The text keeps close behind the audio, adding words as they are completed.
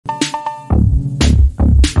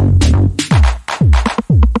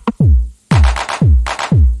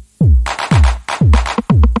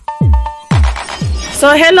So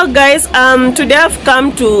hello guys, today I've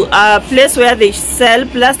come to a place where they sell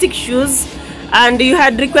plastic shoes, and you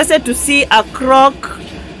had requested to see a Croc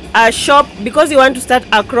shop because you want to start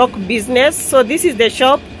a Croc business. So this is the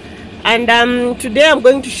shop, and today I'm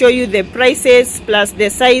going to show you the prices plus the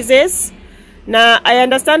sizes. Now I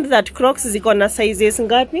understand that Crocs ziko na sizes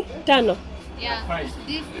ngapi? Tano? Yeah.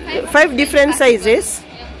 Five different sizes.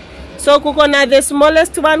 Yeah. So kuko na the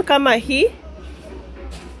smallest one kama hii.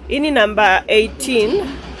 Ini number 18.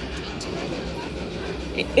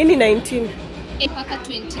 Ini 19. Mpaka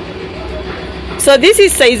 20. So this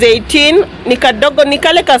is size 18. Ni kadogo, ni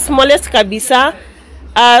kale ka smallest kabisa.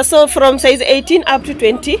 So from size 18 up to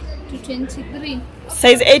 20. To 23.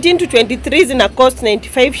 Size 18 to 23 zina cost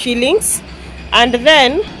 95 shillings. And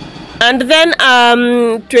then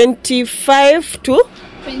 25 to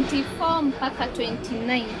 24 mpaka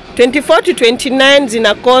 29. 24 to 29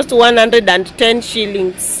 zina cost 110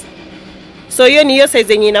 shillings. So hiyo ni hiyo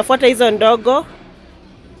size yenye inafuata hizo ndogo,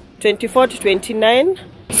 24 to 29.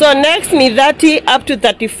 So next ni 30 up to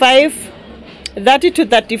 35. 30 to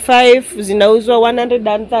 35 zinauzwa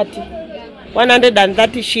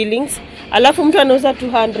 130 shillings. Alafu mtu anauza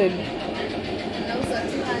 200.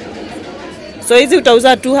 So hizi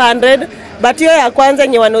utauza 200, but hiyo ya kwanza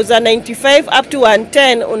yenye wanauza 95 up to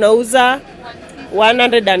 110 unauza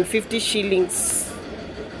 150 shillings.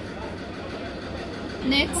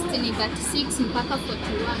 Next ni 36 mpaka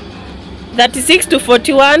 41. 36 to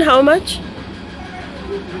 41, how much?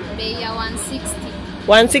 Bei ya 160.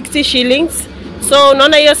 160 shillings. So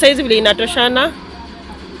unaona hiyo size vile inatoshana,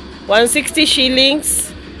 160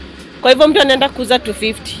 shillings. Kwa hivyo mtu anaenda kuuza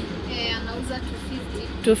 250. Anauza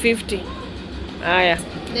 250. Aya.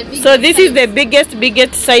 So this is the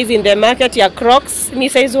biggest size in the market ya Crocs. Ni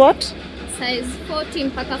size what? Size 40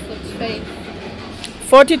 mpaka 45.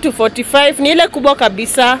 40 to 45. Ni ile kubwa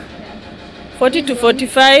kabisa. 40 to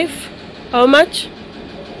 45. How much?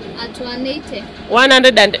 At 180.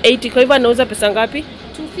 180. Kwa hivyo anauza pesa ngapi?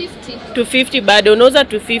 250. 250 bado unauza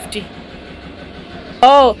 250.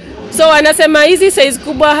 Oh, so wanasema hizi size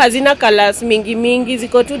kubwa hazina colors mingi,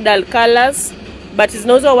 ziko tu dull colors, but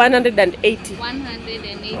zinauzwa 180.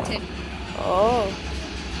 180. Oh.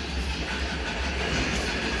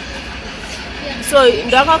 So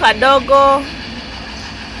ndoko kadogo.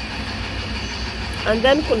 And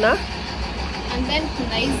then kuna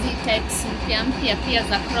hizi types mpya pia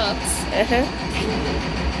za Crocs.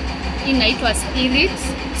 Inaitwa Spirit.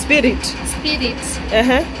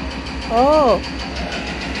 Oh.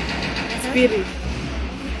 Spirit.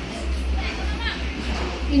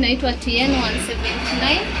 Inaitwa TN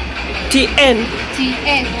 179. TN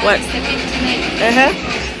 179.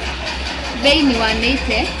 Bei ni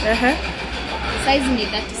 180. Size ni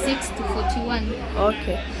 36 to 41.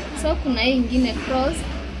 Okay. So kuna hii ingine Crocs.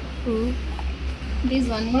 This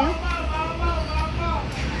one here.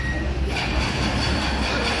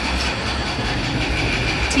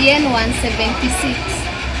 TN 176.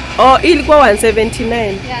 Oh, ilikuwa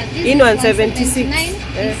 179. Yeah, in 176. This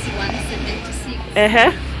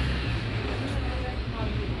 176.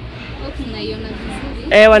 Okay, unaiona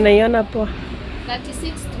vizuri? Wanaiona poa.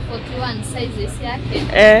 36 to 41 sizes yake.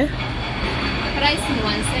 Price ni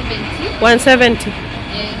 170.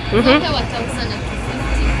 Wote watauza na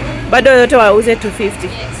 250. Bado yote wauze 250.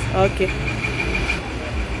 Yes. Okay.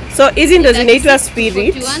 So hizi ndo zinaitwa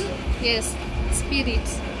Spirit. 41? Yes, Spirit.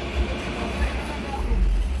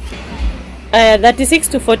 36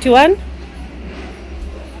 to 41.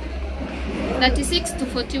 36 to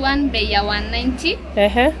 41 bei ya 190.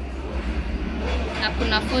 Na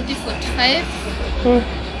kuna 40 45.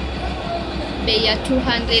 Bei ya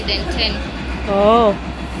 210. Oh.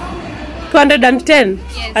 210. Yes.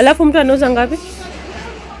 Alafu mtu anauza ngapi?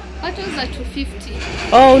 Watu za 250.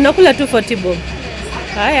 Oh, unakula 240 bob.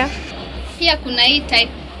 Haya. Pia kuna hii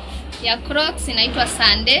type ya Crocs inaitwa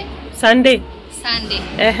Sunday.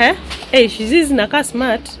 Hizi zinakaa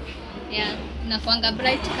smart. Yeah, inakuanga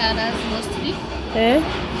bright colors mostly.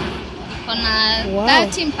 Kuna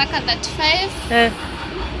 30 mpaka 35.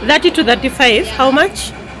 30 to 35. Yeah. How much?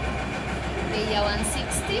 Bei ya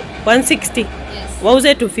 160. 160. Yes.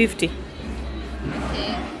 Wauze 250.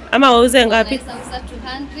 Ama wauze ngapi? Wauza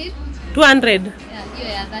 200. 200. Yeah, hiyo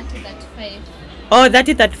ya 30 35. Oh,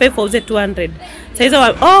 30 35 wauze 200.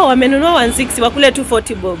 Sasa wamenunua 160 wakule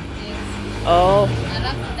 240 bob. Yes. Oh.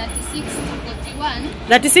 Alafu 36 to 41.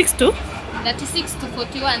 36 to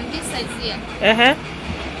 41 this size here.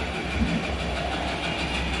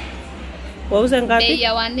 Wauze ngapi? Bei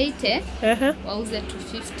ya 180. Wauze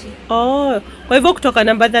 250. Oh, kwa hivyo kutoka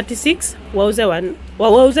namba 36 wauze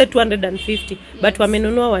 250. Yes. But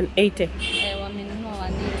wamenunua 180. Wamenunua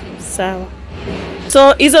 180. Sawa.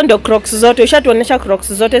 So hizo ndio Crocs zote. Ushatuonesha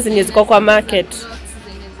Crocs zote zenye ziko kwa market.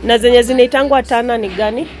 Na zenye zinaitangwa Tana ni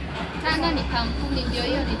gani? Tana ni kampuni, ndio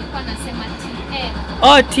hiyo nilikuwa nasema TN.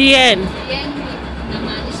 Oh, TN. TN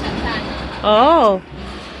inamaanisha Tana. Oh.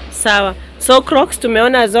 Sawa. So Crocs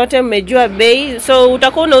tumeona zote, mmejua bei. So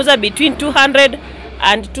utakuwa unauza between 200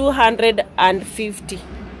 and 250.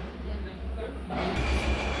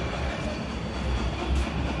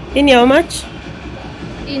 Hii ni how much?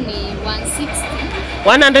 Hii ni 160.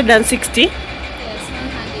 160? Yes,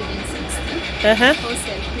 160. Wholesale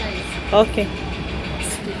price. Okay. 41.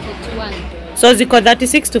 So ziko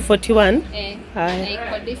 36 to 41? Haya.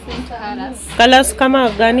 Iko different colors. Colors kama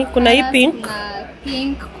gani? Kuna hii pink? Kuna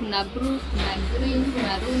pink, kuna blue, kuna green,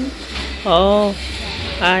 maroon. Oh.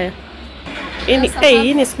 Haya. Hii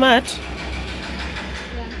ni smart.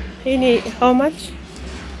 Hii ni how much?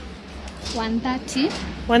 130.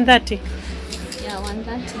 130. Yeah,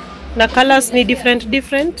 130. Na colors ni different?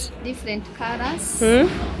 Different colors.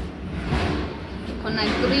 Kuna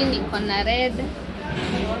green, kuna red.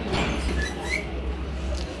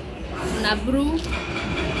 Kuna blue.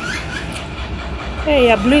 Hey,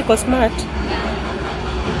 ya blue iko smart. Yeah.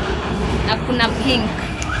 Na kuna pink.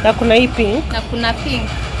 Na kuna hii pink. Na kuna pink.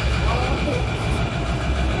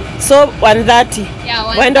 So 130. Yeah,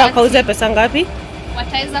 130. Waenda wakauze pesa ngapi?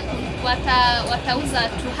 Watauza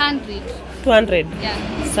 200. 200. Yeah.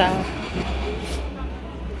 Sawa.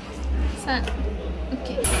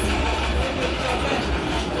 Okay.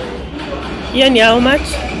 Hiyo ni how much?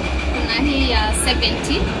 Kuna hii ya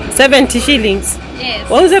 70. 70 shillings. Yes.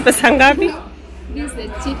 Wauze pesa ngapi? This is the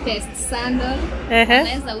cheapest sandal.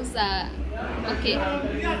 Unaweza uza 100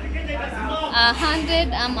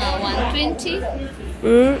 ama 120.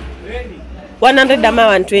 100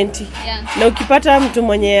 ama 120. Yeah. Na ukipata mtu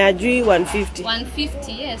mwenye ajui 150.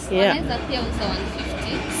 150, yes. Yeah. Unaweza pia uza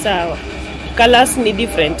 150. Sawa. Colors ni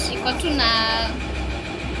different. Iko tu na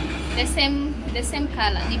the same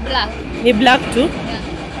color, ni black. Ni black tu? Yeah.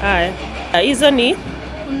 Haya. Hizo ni?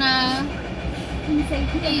 Kuna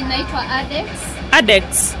hii inaitwa Adex.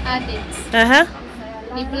 Adex.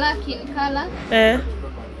 Ni black in color.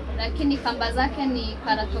 Lakini kamba zake ni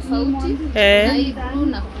color tofauti. Kuna hii blue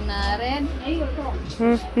na kuna red.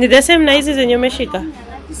 Ni the same na hizi zenye umeshika?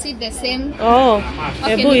 Si the same. Oh.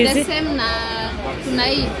 Okay, ni the same na kuna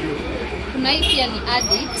hii pia ni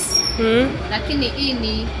Adex. Lakini hii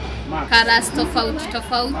ni colors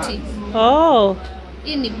tofauti. Oh.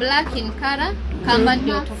 Hii ni black in color, kamba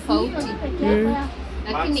ndio tofauti.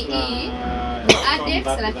 Lakini hii ni Adex,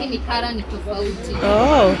 lakini color ni tofauti.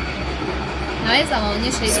 Oh. Naweza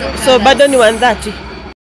waonyesha hizo colors. So bado ni 130.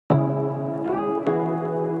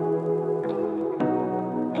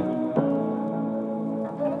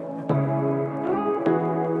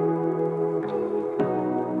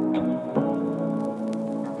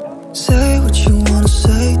 Say what you wanna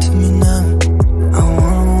say to me now. I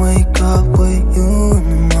wanna wake up with you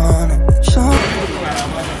in the morning.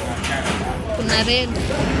 Kuna red.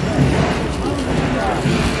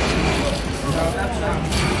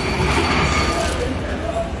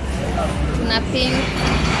 Kuna pink.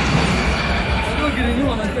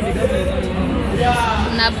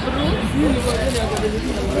 Kuna blue.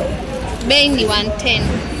 Bei ni 110.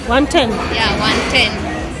 110? Yeah, 110.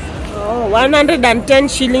 Oh, 110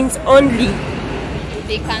 shillings only.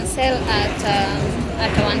 They can sell at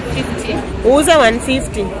 150. Uuza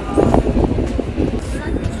 150.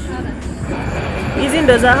 Hizi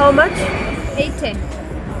ndo za how much? 80.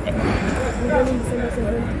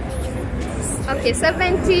 Okay,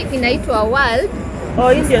 70 inaitwa World. Oh,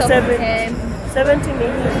 hizi ya 70. 70 ni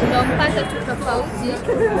ndio mpata tu tofauti.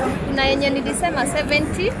 Kuna yenye nilisema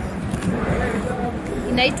 70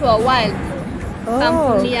 inaitwa Wild.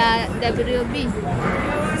 Kampuni ya WB.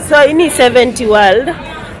 So hii ni 70 World.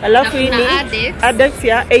 Alafu hii ni Adex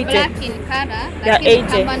ya 80. Black in color, ya lakini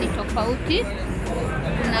 80. kamba ni tofauti.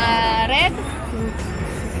 Kuna red,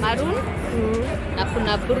 maroon, na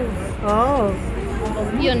kuna blue. Oh.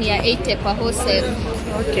 Hiyo ni ya 80 kwa wholesale.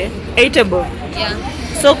 Okay. 80. Yeah.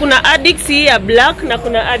 So kuna Adex hii ya black na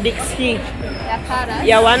kuna Adex hii ya color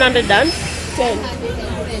ya 110.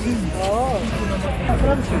 Oh.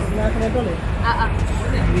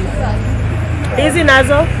 Hizi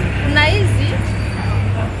nazo? Kuna hizi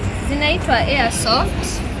zinaitwa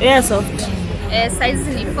Airsoft. Airsoft.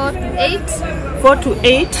 Size ni 4 to 8. 4 to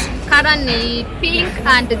 8. Color ni pink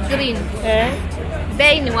and green.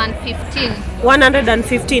 Bei ni 115.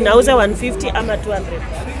 115. Auze 150 ama 200?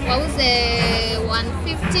 Wauze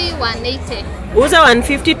 150, 180. Uza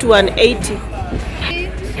 150 to 180.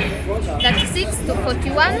 36 to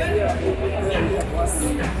 41.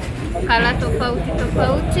 Kala tofauti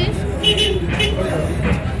tofauti.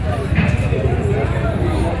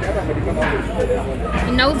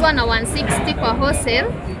 Inauzwa na 160 kwa wholesale.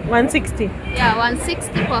 160? Yeah,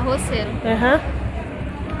 160 kwa wholesale.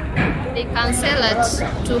 They can sell at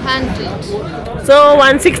 200. So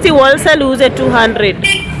 160 wholesale uze 200.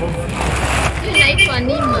 Inaitwa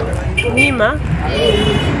Nima. Nima?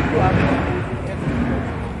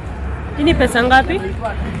 Ini pesa ngapi?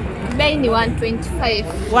 Bei ni 125.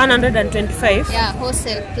 125? Yeah,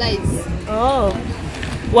 wholesale price. Oh.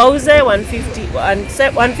 Wauze 150.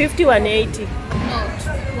 150, 180.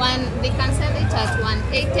 No, they can sell it at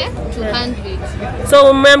 180, 200.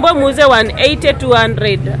 So umembo muuze 180,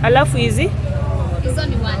 200. Alafu hizi? Hizo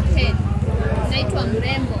ni 110. Inaitwa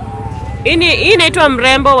mrembo. Hii inaitwa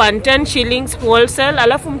mrembo 110 shillings wholesale.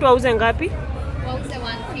 Alafu mtu auze ngapi? Wauze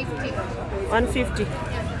 150. 150.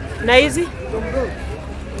 Na hizi?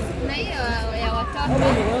 Na hiyo ya watoto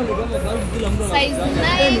size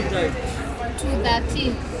 9 to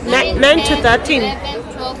 13. 9 to 13. 11,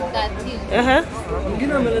 12, 13.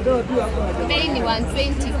 Bei ni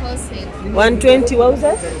 120 wholesale. 120 wauze?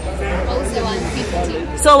 Wauze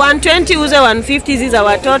 150. So 120 uze 150 hizi za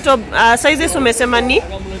watoto. Sizes umesema ni? Size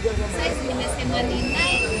nimesema ni 9,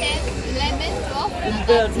 10, 11, 12 na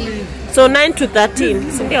 13. So 9 to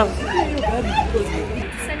 13, si ndio?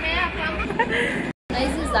 Tusemea kama na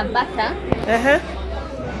hizi za bata.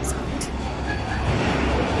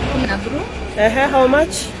 Na bro. How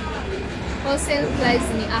much? Wholesale price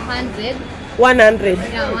ni 100. 100.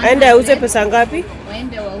 Yeah, 100. Aende auze pesa ngapi?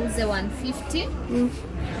 Waende wauze 150.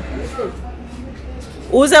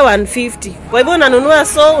 Uze 150. Kwa hivyo unanunua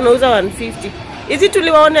so unauza 150. Hizi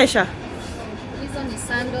tuliwaonesha? Hizo ni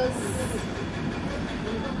sandals.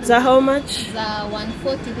 Za how much? Za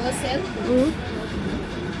 140 wholesale.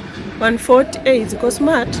 140. Ziko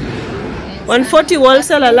smart. 140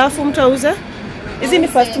 wholesale alafu mtauza? Hizi ni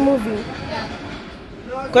fast moving. Yeah.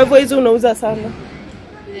 Kwa hivyo hizi unauza sana.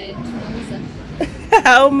 Tunauza.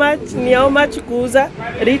 How much? Ni how much kuuza?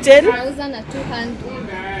 Retail? Tunauza na 200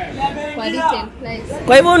 kwa retail price.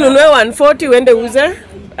 Kwa hivyo ununue 140 uende uze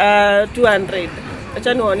 200.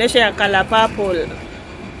 Acha niwaoneshe ya color purple.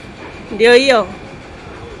 Ndio hiyo.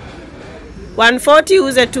 140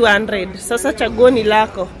 uze 200. Sasa chaguo ni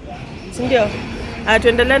lako. Si ndio?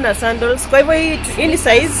 Tuendelee na sandals. Kwa hivyo hii ni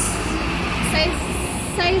size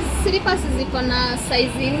slippers ziko na size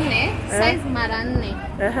 4, size mara 4.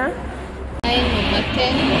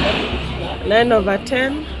 9 over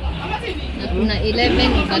 10. Na kuna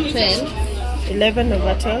 11 over 12. 11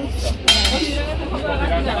 over 12.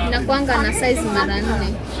 Inakuanga na size mara 4.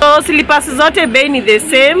 So slippers zote bei ni the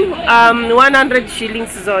same, 100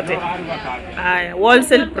 shillings zote. Haya,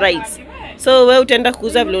 wholesale price. So wewe utaenda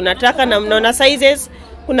kuuza vile unataka na mnaona sizes.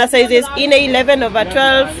 Kuna sizes 11 over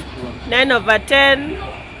 12, 9 over 10,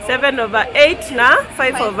 7 over 8 na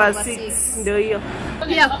 5 over 6. Ndio hiyo.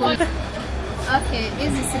 Pia kuna okay,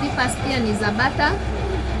 hizi slippers pia ni za bata.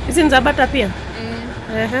 Hizi ni za bata pia?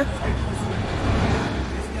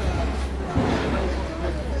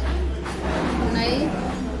 Kuna hii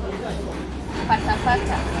pata.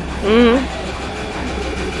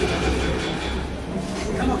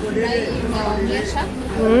 Kuna hii inaonyesha.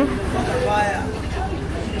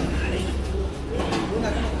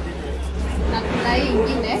 Na kuna hii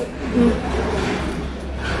ingine.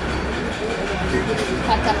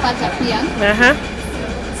 Pata pia.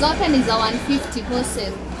 Zote ni za 150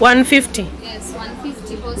 wholesale. 150? Yes,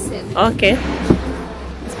 150 wholesale. Okay.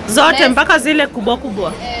 Zote mpaka zile kubwa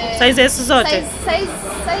kubwa. Sizes zote. Size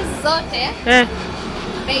zote.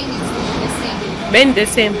 Bei ni the same. Bei ni the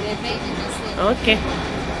same. Bei ni the same. Okay.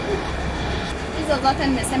 Hizo zote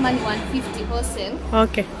nimesema ni 150 wholesale.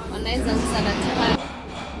 Okay. Wanaweza uza na tipa.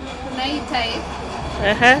 Kuna hii type.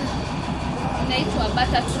 Inaitwa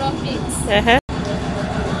Butter Tropics.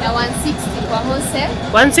 Ya 160 kwa wholesale.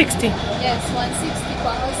 160? Yes, 160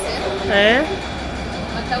 kwa wholesale.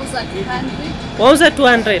 Watauza 200. Wauza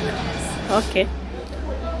 200? Yes. Okay.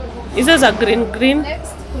 Hizo za green.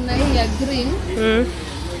 Next kuna hii ya green.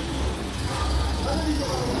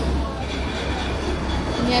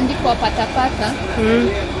 Imeandikwa pata.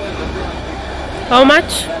 How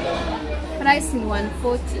much? Price ni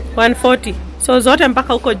 140. 140. So zote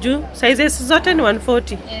mpaka huko juu. Sizes zote ni 140.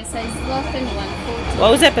 Size zote ni 140.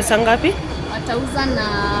 Wauze pesa ngapi? Watauza na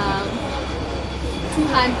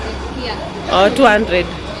 200 pia. 200.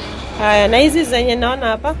 Haya, na hizi zenye naona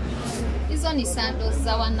hapa? Hizo ni sandals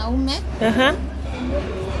za wanaume.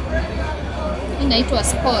 Inaitwa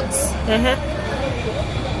sports.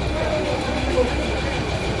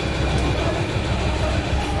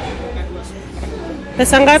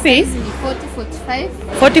 Pesa ngapi?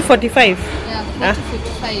 40-45. 40-45. Yeah,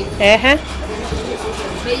 40-45.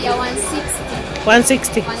 Bei ya 160. 160.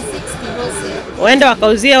 160 wholesale. Waenda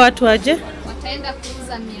wakauzia watu aje? Wataenda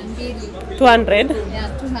kuuza 200. 200. Yeah,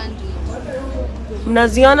 200.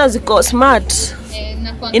 Mnaziona ziko smart.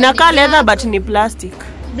 Inakaa leather but ni plastic.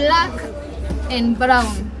 Black and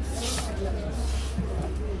brown.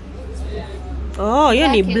 Oh, hiyo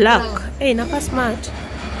ni black. Inakaa smart.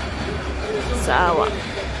 Sawa.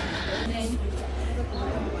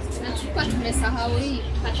 Kwa tumesahau hii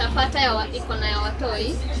patapata ya iko na ya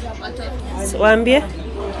watoi. Watoto. Waambie.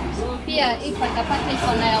 Pia hii patapata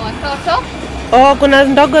iko na ya watoto. Oh, kuna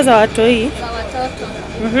ndogo za watoi. Za watoto.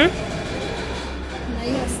 Na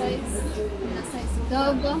hiyo size. Na size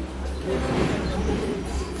dogo.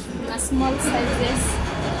 Na small sizes.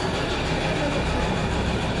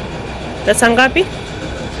 Pesa ngapi?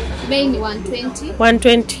 Bei ni 120.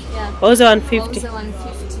 120. Yeah. Wauza 150. Wauza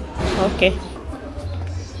 150. Okay.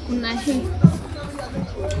 Kuna hii.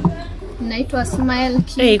 Inaitwa Smile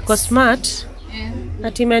Cute. Iko smart.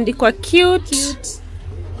 Ati imeandikwa cute.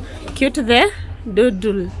 Cute the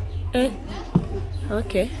doodle.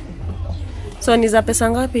 Okay. So ni za pesa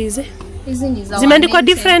ngapi hizi? Hizi ni za zimeandikwa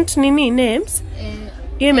different nini names?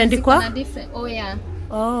 Hiyo imeandikwa different. Oh yeah.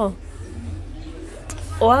 Oh.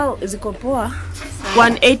 Wow, ziko poa.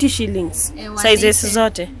 180 shillings. Sizes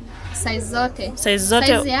zote. Size zote.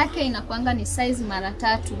 Size yake inakuanga ni size mara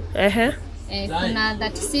 3. Kuna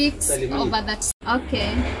 36 over that. Okay.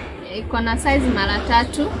 Iko na size mara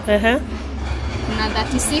 3. Kuna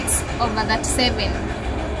 36 over 37.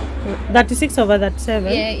 36 over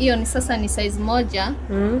 37. Yeah, hiyo ni sasa ni size moja.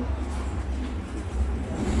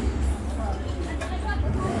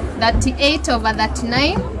 38 over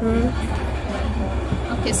 39.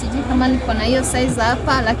 Okay, sijui kama niko na hiyo size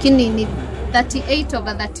hapa lakini ni 38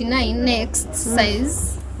 over 39 next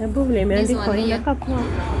size. Hebu vile imeandikwa inakaa poa.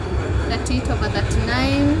 38 over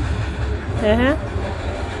 39.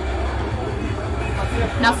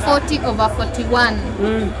 Na 40 over 41.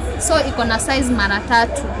 So iko na size mara 3.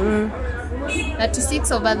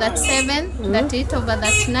 36 over 37, 38 over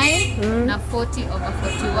 39 na 40 over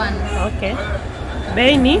 41. Okay.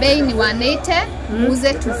 Bei ni 180,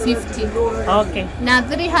 uze 250. Okay. Na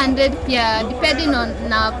 300 pia depending on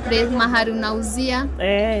na mahali unauzia.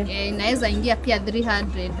 Inaweza ingia pia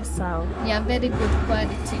 300. Sawa. Yeah, very good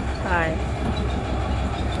quality. Hi.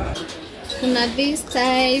 Kuna this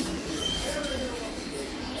type.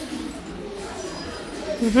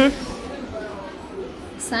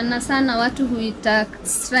 Sana watu huita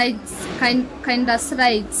strides, kind of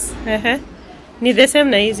strides. Ni the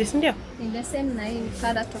same na hizi, si ndio? Ni the same na hii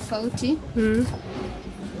color tofauti.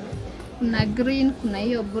 Kuna green, kuna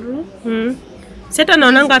hiyo blue. Sasa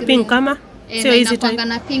naonanga pink kama sio hizi type.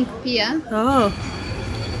 Na pink pia. Oh.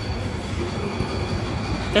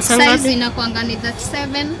 Size inakuanga ni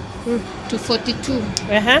 37 to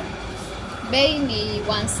 42. Bei ni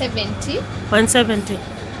 170. 170.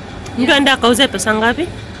 Mtu anda kauze pesa ngapi?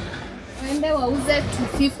 Waende wauze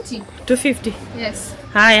 250. 250. Yes.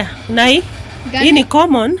 Haya, na hii? Hii ni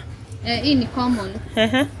common? Hii ni common.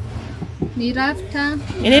 Ni rafter.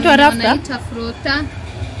 Inaitwa rafter? Inaitwa floater.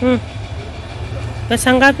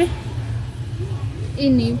 Pesa ngapi? Hii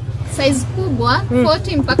ni size kubwa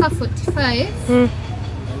 40 mpaka 45.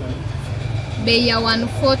 Bei ya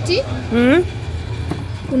 140.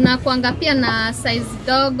 Kuna kuanga pia na size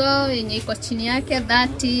dogo yenye iko chini yake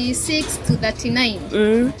 36 to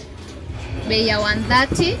 39. Bei ya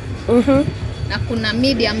 130. Na kuna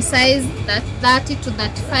medium size 30 to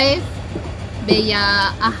 35. Bei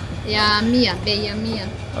ya 100, bei ya 100.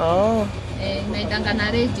 Oh. Inaendanga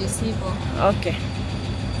na ranges hivyo. Okay.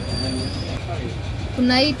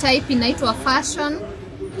 Kuna hii type inaitwa fashion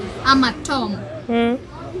ama tom.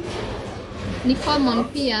 Ni common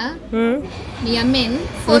pia. Ni ya men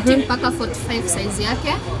 40 mpaka 45 size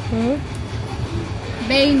yake.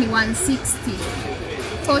 Bei ni 160.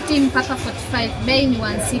 40 mpaka 45, bei ni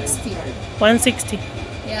 160. 160.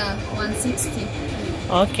 Yeah, 160.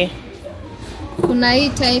 Okay. Kuna hii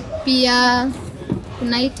type pia.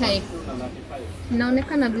 Kuna hii type.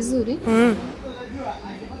 Inaonekana vizuri.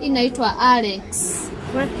 Inaitwa Alex.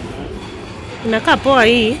 Inakaa poa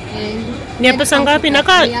hii. Ni ya pesa ngapi?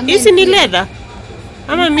 Inakaa hizi ni leather.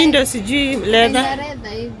 Ama mimi ndo sijui leather.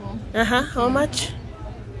 Leather hivyo. How much?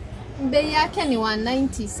 Bei yake ni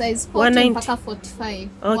 190, size 40 mpaka 45.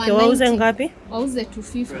 Okay, wauze ngapi? Wauze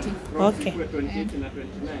 250. Okay.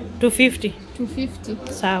 250. 250.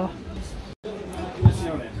 Sawa.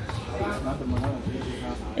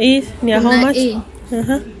 Hii ni how much?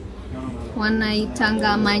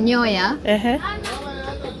 Wanaitanga manyoya.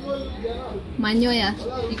 manyoya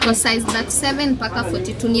iko size 37 mpaka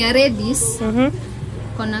 42 ni ya ladies.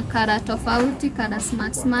 Kuna color tofauti, color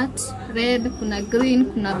smart, red, kuna green,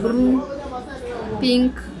 kuna blue,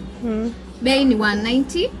 pink. Bei ni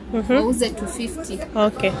 190, wauze 250.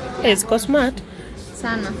 Okay. It's smart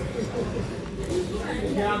Sana.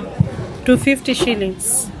 250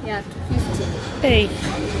 shillings. Yeah, 250. Hey.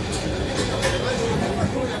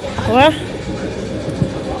 What?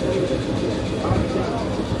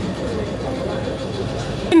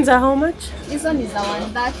 Za how much? Hizo ni za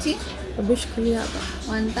 130. Abishikilia hapa.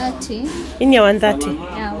 130. Ini ya 130.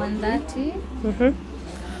 Yeah, 130.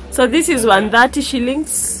 So this is 130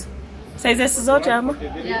 shillings. Sizes zote ama?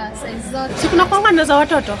 Yeah, size zote. Si kuna kwanga na za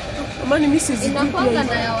watoto? Ama ni Mrs. Inakwanga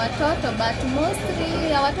na ya watoto but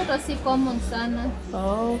mostly ya watoto si common sana.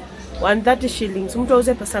 Oh, 130 shillings. Mtu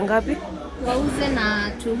auze pesa ngapi? Wauze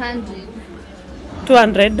na 200.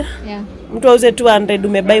 200? Yeah. Mtu auze 200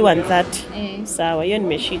 umebai 130. Sawa, hiyo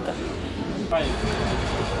nimeshika.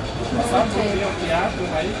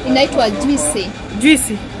 Inaitwa juicy.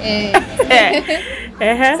 Juicy?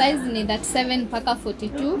 Size ni 37 mpaka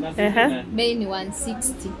 42. Bei ni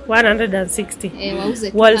 160. 160. Wauze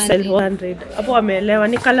 200. Wholesale 100. Hapo wameelewa.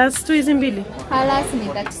 Ni colors tu hizi mbili? Colors ni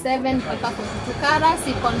 37 mpaka 42. Colors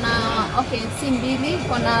iko na si mbili,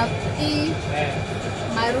 iko na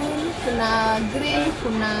maroon, kuna green,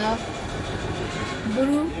 kuna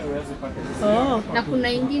blue. Na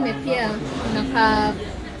kuna ingine pia kuna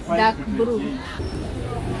dark blue.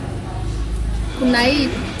 Kuna hii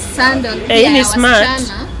sandal pia ni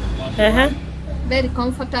smart. Very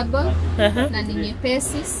comfortable. Na ni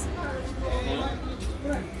nyepesi.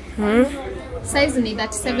 Size ni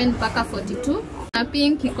 37 mpaka 42. Na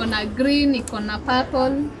pink, iko na green, iko na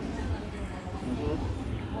purple.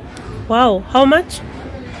 Wow, how much?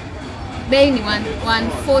 Bei ni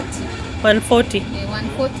 140. 140.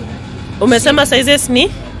 140. Umesema sizes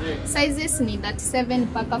ni? Sizes ni 37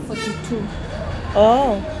 mpaka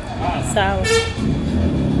 42. Sawa.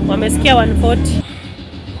 Wamesikia 140.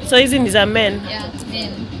 So hizi ni za men? Yeah,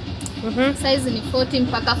 men. Size ni 40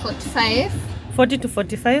 mpaka 45. 40 to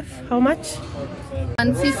 45. How much?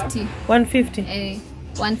 150. 150.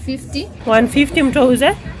 150. 150 mtu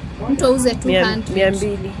auze? Mtu auze 200.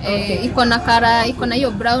 200. Okay. Iko na kara, iko na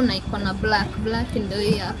hiyo brown na iko na black. Black ndio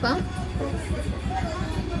hii hapa.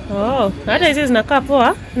 Hata hizi zinakaa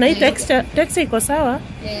poa. Na hii texture iko sawa?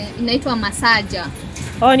 Inaitwa massager.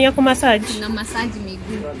 Ni ya kumassage? Na massage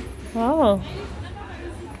miguu.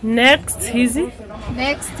 Next hizi?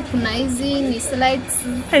 Next kuna hizi ni slides.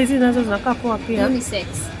 Hizi nazo zinakaa poa pia. Unisex.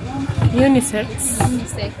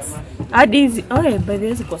 Hadi hizi, by the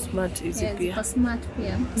way ziko smart hizi pia. Ziko smart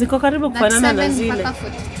pia. Ziko karibu kufanana na zile.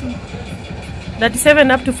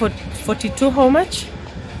 37 37 up to 42. How much?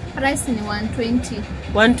 Price ni 120.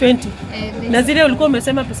 120. Na zile ulikuwa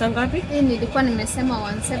umesema pesa ngapi? Hii nilikuwa nimesema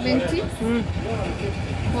 170.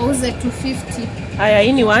 Wauze 250. Haya,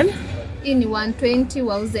 hii ni 1? Hii ni 120,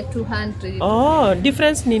 wauze 200.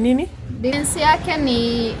 Difference ni nini? Difference yake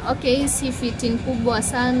ni hii si fitting kubwa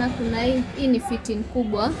sana. Kuna hii ni fitting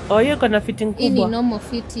kubwa. Hiyo iko na fitting kubwa. Hii ni normal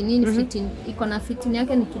fitting, hii ni fitting. Iko na fitting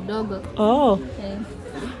yake ni kidogo.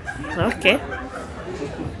 Okay.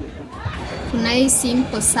 Kuna hii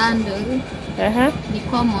simple sandal. Ni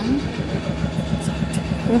common.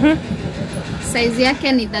 Size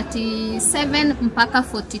yake ni 37 mpaka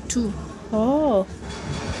 42.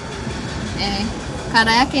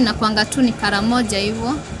 Kara yake inakuanga tu ni kara moja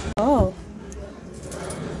hivyo.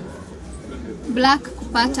 Black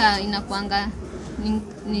kupata inakuanga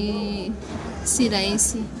ni si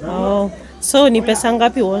rahisi. So ni pesa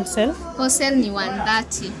ngapi wholesale? Wholesale ni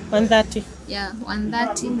 130. 130. Yeah,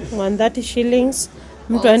 130. 130 shillings.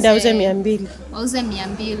 Mtu aende auze 200. Auze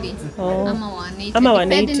 200 ama 180. Ama 180.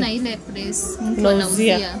 Depende na ile price mtu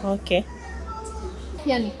anauzia. Okay.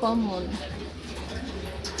 Pia ni common.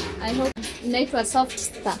 I hope inaitwa Soft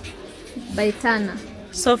Star by Tana.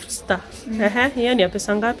 Soft Star. Hiyo ni ya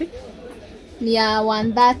pesa ngapi? Ni ya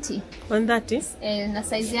 130. 130? Na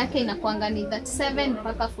size yake inakuanga ni 37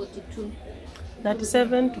 mpaka 42.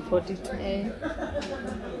 37 to 42.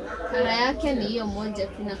 Kara yake ni hiyo moja,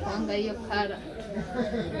 inakuanga hiyo kara.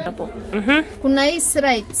 Hapo. Kuna hii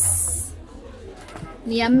stripes.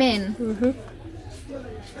 Ni ya men.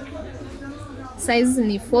 Size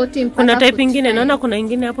ni 40 mpaka. Kuna type nyingine, naona kuna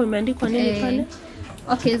nyingine hapo imeandikwa nini pale?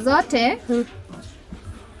 Okay,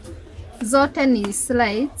 zote ni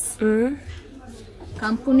slides.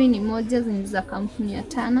 Kampuni ni moja, za kampuni ya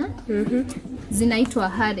Tana. Zinaitwa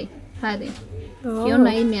Hare.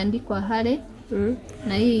 Kiona hii imeandikwa Hare.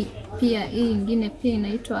 Na hii pia, hii nyingine pia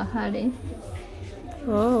inaitwa Hare.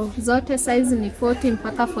 Oh. Zote size ni 40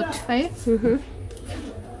 mpaka 45.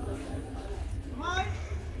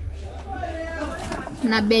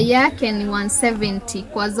 Na bei yake ni 170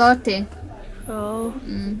 kwa zote. Oh.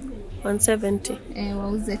 170.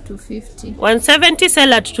 Wauze 250. 170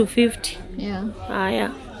 sell at 250. Yeah.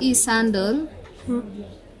 Yeah. Hii sandal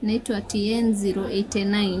naitwa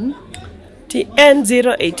TN089.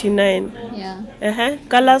 TN089. Yeah.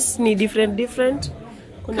 Colors ni different.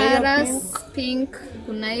 Kuna colors pink,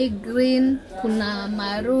 kuna hii green, kuna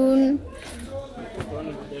maroon.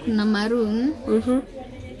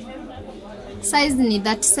 Size ni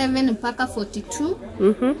 37 mpaka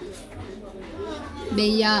 42.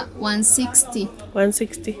 Bei ya 160.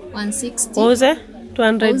 160. Wauze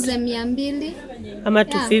 200. Wauze 200 ama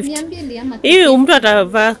 250. 200 ama 250. Hii mtu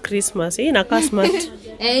atavaa Christmas. Hii inakaa smart.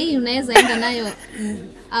 Hii unaweza enda nayo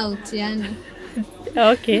out yani.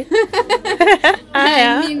 Okay.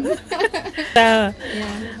 Aya. Sawa.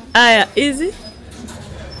 Aya, hizi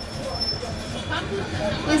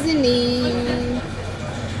ni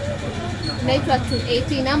naitwa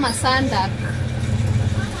 218 ama sandak.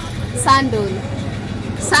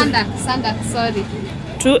 Sandak, sorry.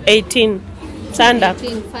 218 sandak.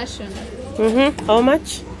 218 fashion. How much?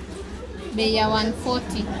 Bei ya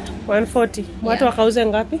 140. 140. Watu wakauze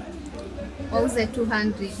ngapi? Wauze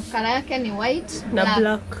 200. Kala yake ni white na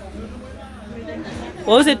black.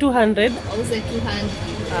 Wauze 200. Wauze 200.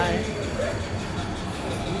 Haya.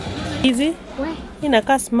 Hizi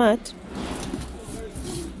inakaa smart.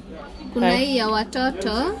 Kuna hii ya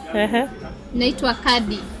watoto. Inaitwa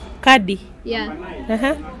Kadi. Yeah.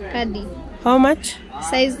 Kadi. How much?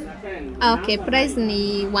 Size okay, price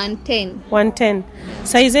ni 110. 110.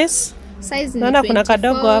 Sizes? Size ni naona kuna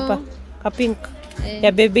kadogo hapa, ka pink.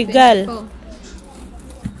 Ya baby girl.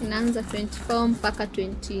 Inaanza 24 mpaka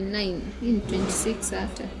 29. Hii ni 26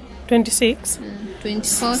 hata. 26?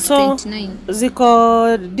 24 so, 29.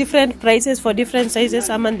 Ziko different prices for different sizes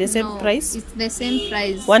ama the same price? It's the same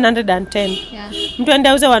price. 110. Yeah. Mtu ende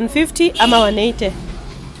auze 150 ama 180?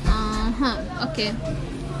 Okay.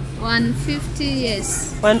 150,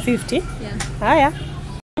 yes. 150? Yeah. Haya.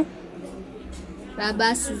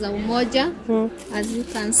 Rabas za Umoja. As you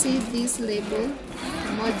can see this label,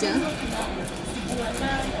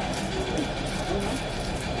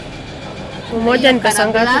 Umoja ni pesa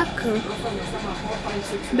ngapi?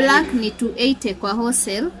 Black ni 280 kwa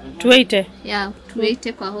wholesale. 280? Yeah,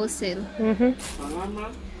 280 kwa wholesale.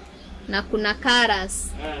 Na kuna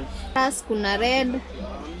Caras. Kuna red.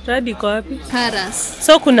 Red iko wapi? Caras.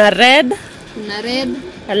 So kuna red.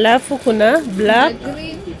 Alafu kuna black.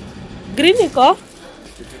 Green iko?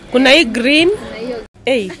 Kuna hii green.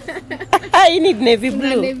 Hey. Hii ni navy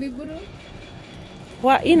blue.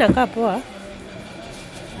 Hii inakaa poa.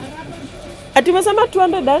 Ati umesema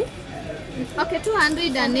 200 Okay,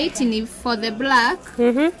 280 ni for the black.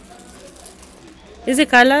 Is it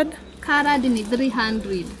colored? Colored ni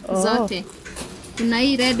 300 zote. Kuna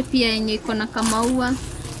hii red pia yenye iko na kamaua.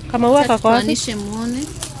 Kamaua kako wapi? Tuanishe muone.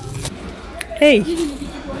 Hey.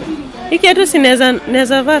 Hiki kitu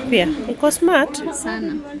sinaweza vaa pia. Iko smart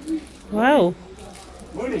sana. Wow.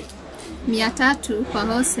 300 kwa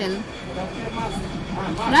wholesale.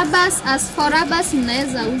 Rabas, as for rabas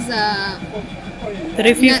mnaweza uza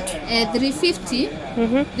 350. 350.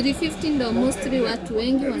 350 ndo mostly watu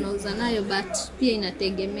wengi wanauza nayo, but pia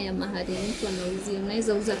inategemea mahali mtu anauzia.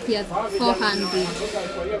 Unaweza uza pia 400.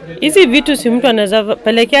 Hizi vitu si mtu anaweza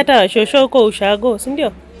pelekea hata shosho huko ushago, si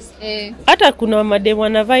ndio? Hata kuna mademu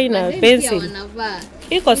wanavaa na pencil.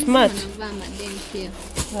 Iko smart. Wanavaa mademu pia.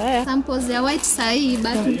 Haya. Samples ya white sahi,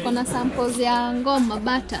 but niko na samples ya ngoma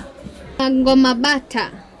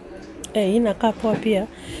bata. Inakaa poa pia.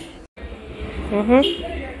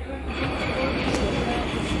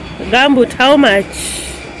 Gambut, how much?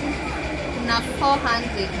 Kuna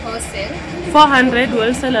 400 wholesale. 400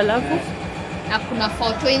 wholesale alafu? Na kuna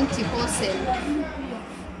 420 wholesale.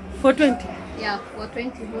 420? Yeah,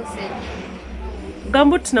 420 wholesale.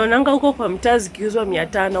 Gambut naonanga huko kwa mtaa zikiuzwa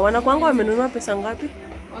 500. Wanakuanga wamenunua pesa ngapi?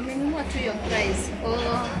 Wamenunua tu hiyo price.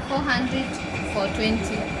 400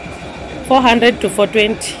 420. 400 to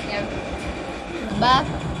 420. Yeah. Back.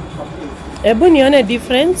 Ebu nione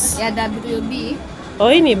difference. Ya WB.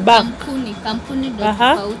 Hii ni back. Kampuni ndo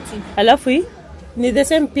tofauti. Alafu hii ni the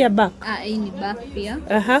same pia back. Hii ni back pia.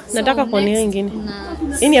 Nataka kuona hiyo nyingine.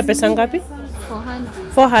 Hii ni ya pesa ngapi?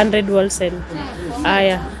 400 wholesale.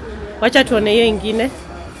 Haya. Wacha tuone hiyo nyingine.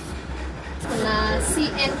 Kuna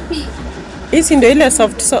CNP. Hii ndio ile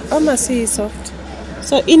soft ama si soft.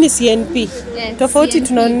 So hii ni CNP. Yes, tofauti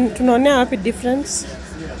tunaonea wapi difference?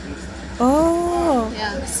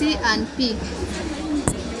 Yeah, C and P.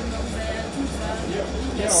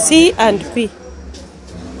 C and P.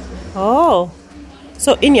 Oh.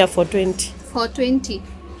 So in here for 20. For 20.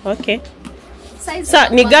 Okay. Size Sa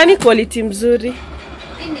ni gani quality mzuri?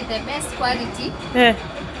 Hii ni the best quality.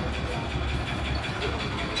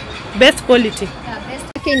 Best quality. Best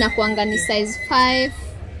yake inakuanga ni size 5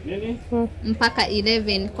 mpaka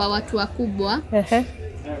 11 kwa watu wakubwa.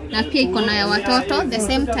 Na pia iko na ya watoto the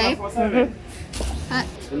same type.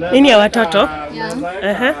 Nini ya watoto?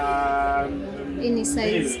 Yeah. Hii ni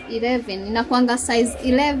size 11. Inakuanga size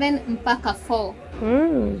 11 mpaka 4.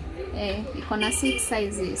 Iko na 6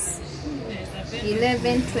 sizes.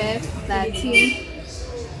 11, 12, 13,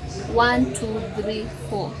 1, 2, 3,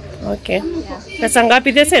 4. Okay. Yeah. Pesa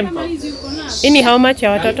ngapi the same? Ini how much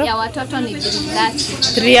ya watoto? Ya watoto ni 330.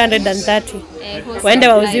 330. Waende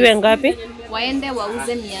wauziwe ngapi? Waende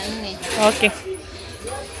wauze 400. Okay.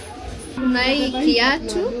 Kuna hii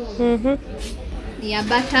kiatu. Ni ya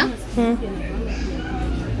bata.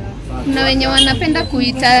 Kuna wenye wanapenda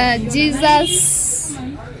kuita Jesus.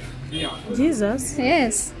 Jesus?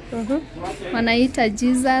 Yes. Wanaita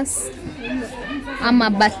Jesus ama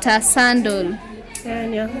bata sandal.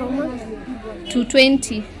 And yeah, how much?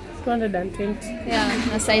 220. 220. Yeah,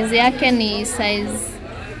 na size yake ni size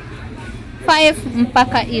 5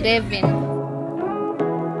 mpaka 11.